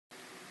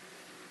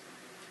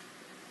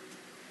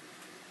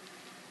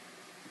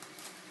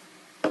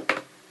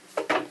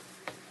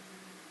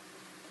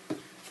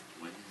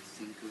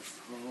of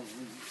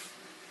home.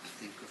 I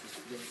think of a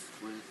place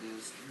where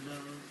there's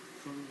love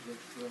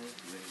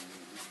overflowing.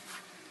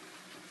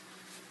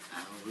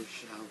 I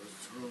wish I was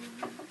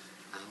home.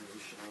 I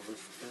wish I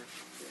was back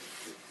there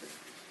with them.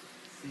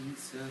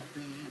 Things have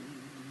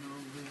been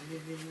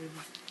away.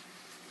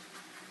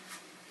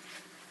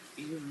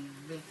 Even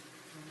better,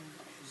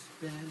 she's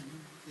been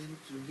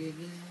into me.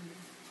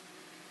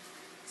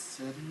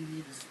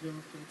 Suddenly the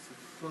snowflakes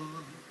that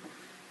fall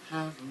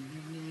have a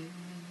meaning.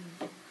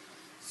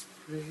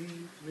 Spray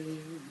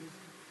through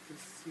the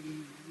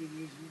sea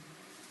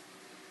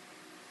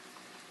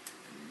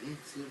and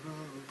makes it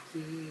all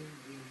clear.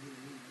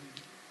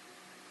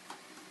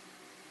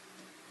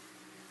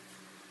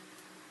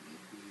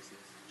 Maybe there's a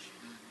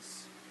chance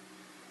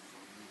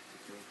for me to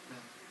go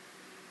back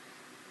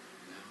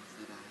now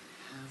that I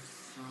have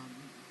some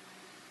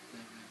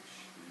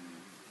direction.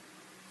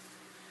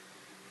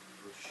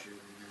 For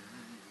sure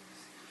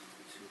nice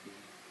to be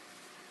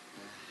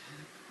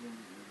back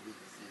home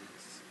with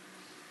this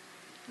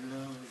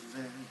love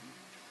and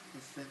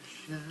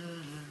affection.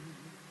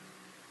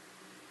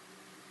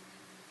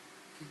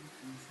 Can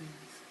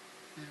convince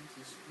and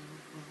to slow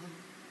on,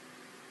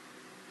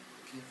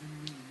 giving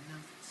me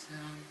enough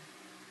time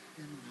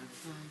in my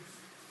life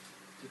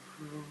to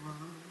grow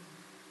on.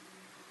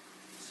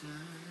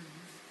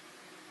 Time,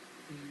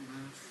 be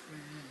my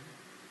friend.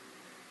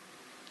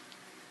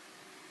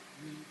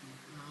 We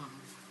belong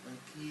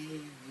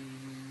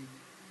again.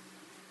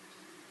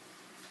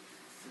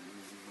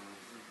 Through my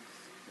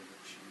life, the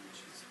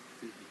changes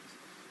feels,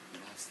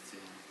 but I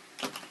still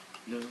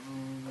know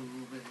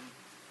where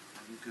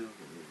I'm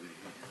going.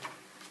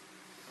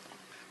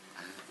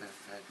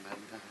 I've had my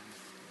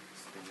life,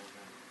 still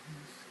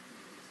around.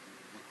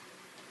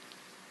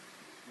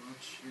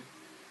 Watch you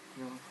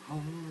grow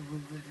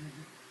older.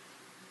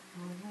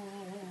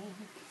 Oh,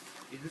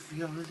 if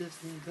you're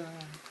listening,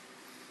 God,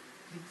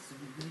 please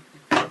don't make me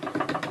see.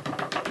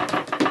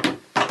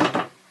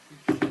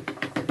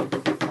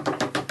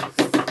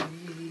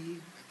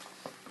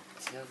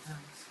 Tell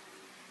us,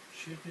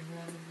 should be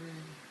run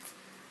away,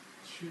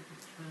 should be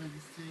trying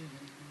to stay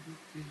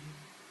with me.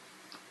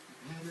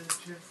 Better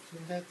just to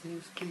let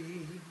things be.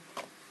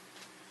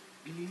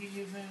 Even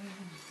here,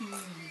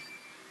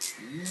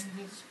 in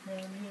this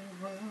funny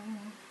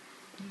world,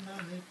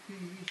 might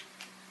be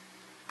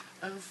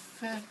a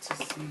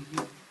fantasy.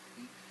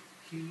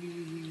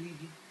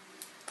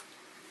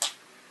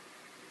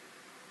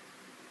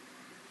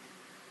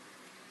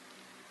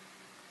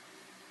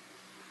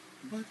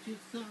 But you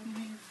thought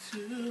me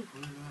too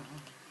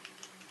long,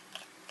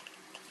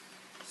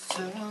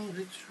 so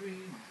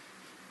retreat,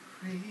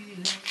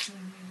 real to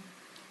me,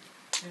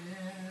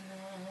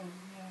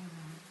 and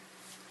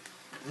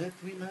that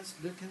we must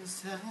look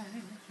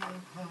inside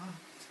your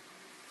heart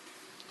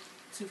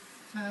to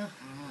find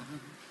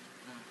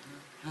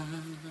a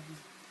world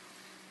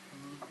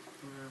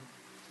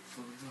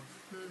full of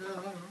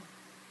love,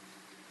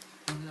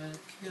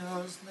 like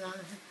yours,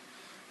 like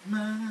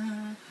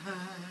mine,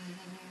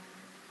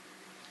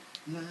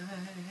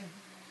 like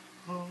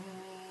home.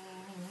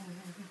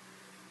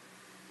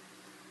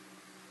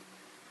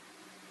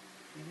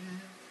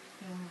 Yeah,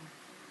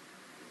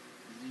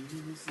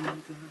 losing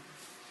God.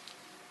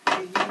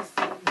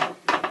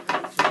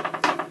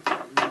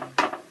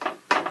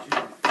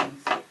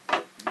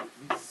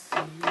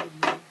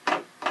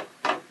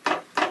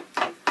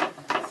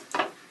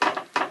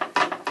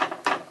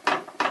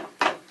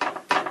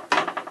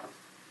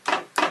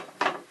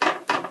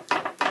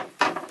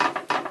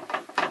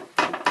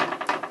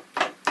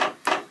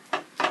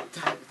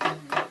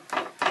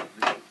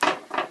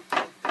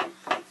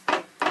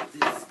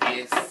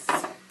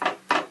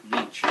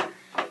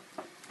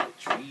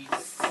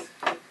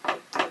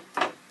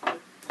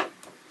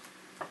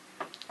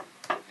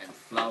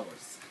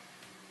 Flowers.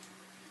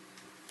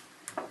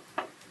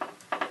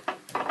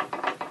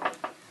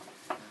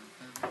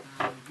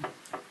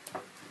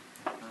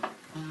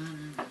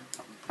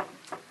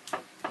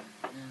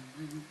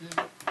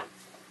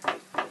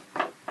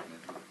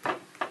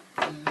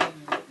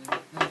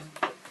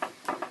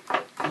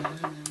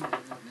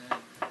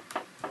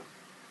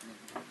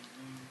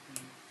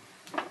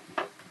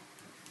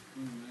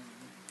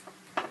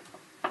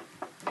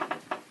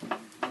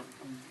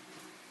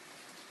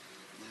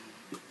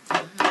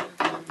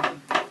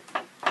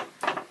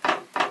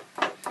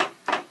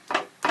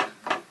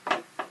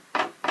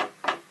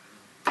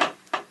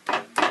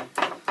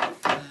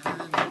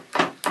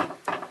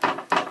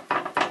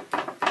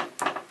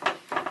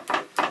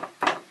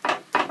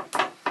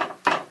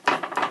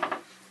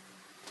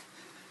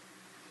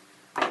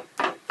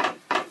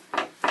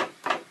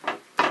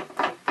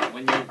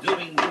 When you're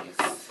doing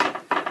this,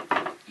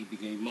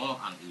 ibigay mo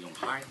ang iyong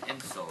heart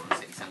and soul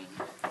sa isang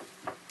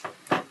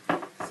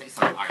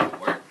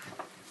artwork.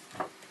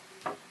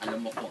 Alam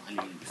mo kung ano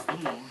yung gusto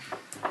mo,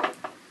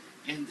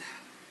 and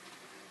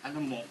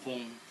alam mo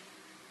kung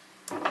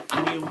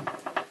ano yung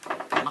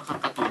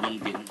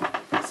makakatulong din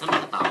sa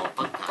mga tao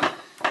pagka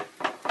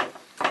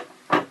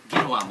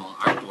ginawa mo ang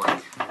artwork.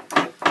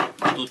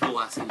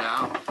 Matutuwa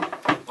sila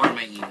or may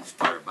may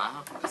inspire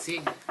ba?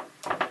 Kasi,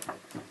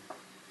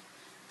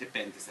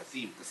 depende sa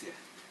theme. Kasi,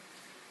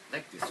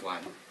 like this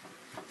one,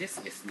 this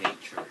is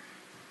nature.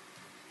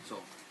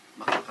 So,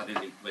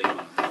 makakarelate ba yung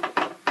mga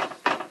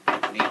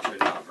nature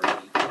lover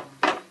dito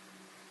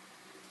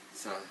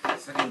sa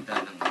ganda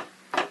ng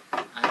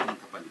ating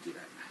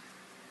kapaligiran?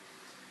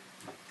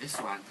 This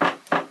one,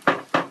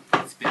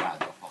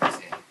 inspirado ko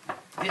kasi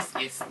this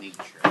is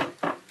nature.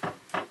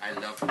 I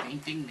love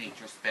painting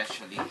nature,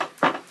 especially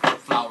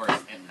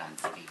flowers and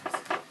landscapes.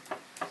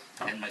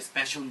 And my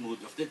special mood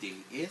of the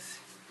day is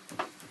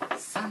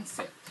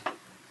sunset.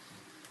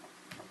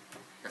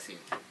 Kasi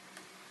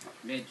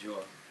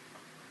medyo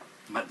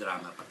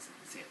madrama pag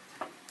sunset.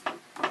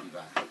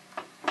 Diba?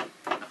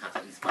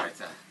 Nakaka-inspire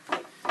sa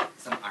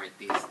isang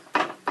artist.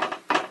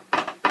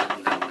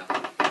 Lalo na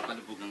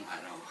palubog ng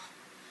araw.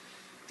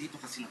 Dito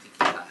kasi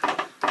nakikita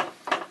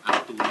ang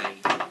tunay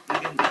na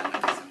ganda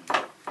ng isang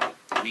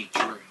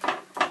nature.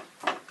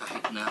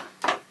 Kahit na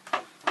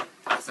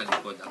sa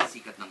likod ang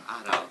sikat ng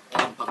araw o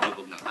ang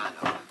paglubog ng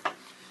araw,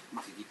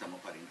 makikita mo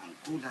pa rin ang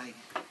kulay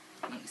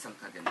ng isang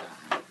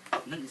kagandahan,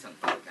 ng isang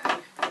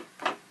pagkay.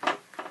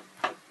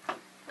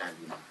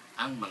 Lalo na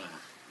ang mga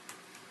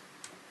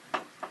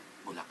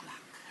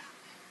bulaklak.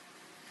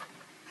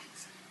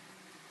 Nice.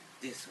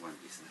 This one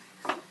is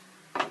nice.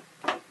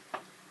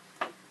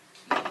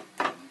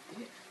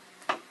 Okay.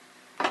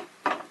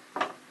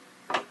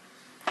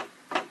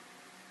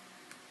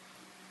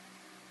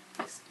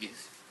 This is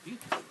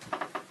beautiful.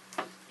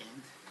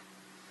 And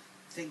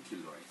thank you,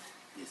 Lord.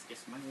 This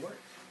is my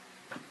work.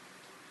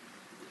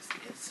 This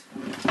is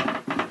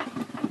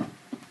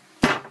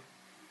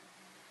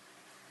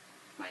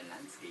my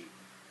landscape.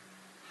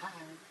 Hi.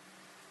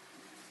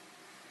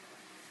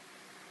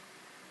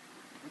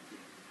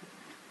 Okay.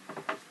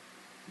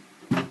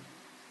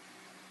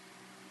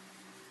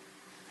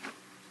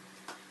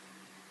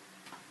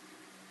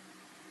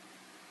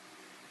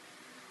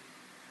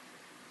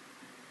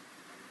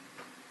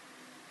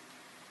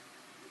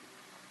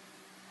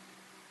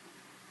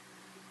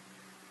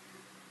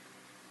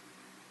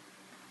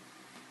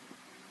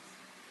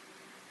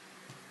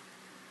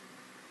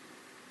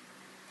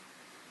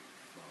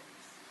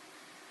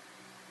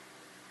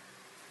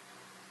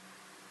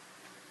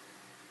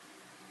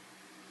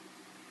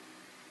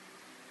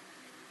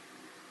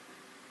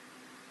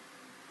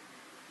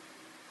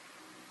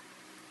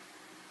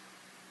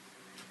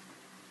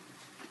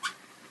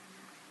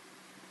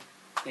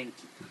 Thank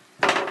you.